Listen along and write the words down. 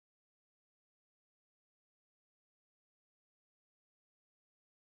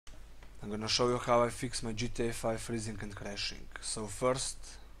I'm gonna show you how I fix my GTA 5 freezing and crashing. So first,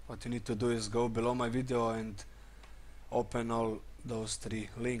 what you need to do is go below my video and open all those 3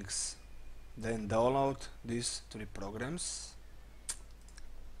 links. Then download these 3 programs.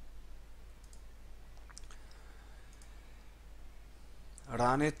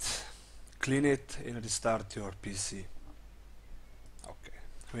 Run it, clean it, and restart your PC. Okay.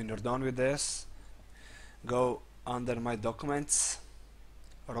 When you're done with this, go under my documents,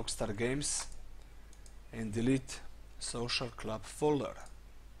 Rockstar Games, and delete Social Club folder.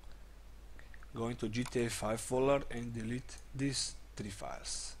 Go into GTA 5 folder and delete these 3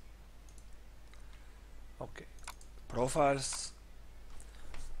 files. Okay, profiles.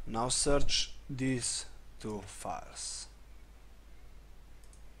 Now search these 2 files.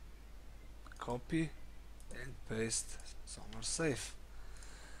 Copy and paste somewhere safe.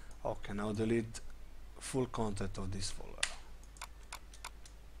 Okay, now delete full content of this folder.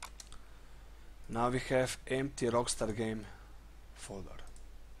 Now we have empty Rockstar game folder.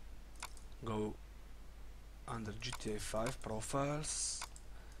 Go under GTA 5 profiles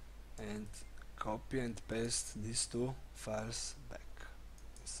and copy and paste these 2 files back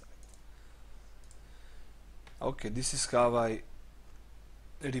inside. Okay, this is how I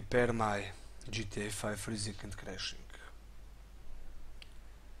repair my GTA 5 freezing and crashing.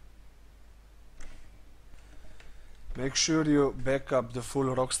 Make sure you back up the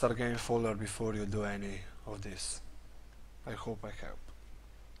full Rockstar game folder before you do any of this. I hope I help.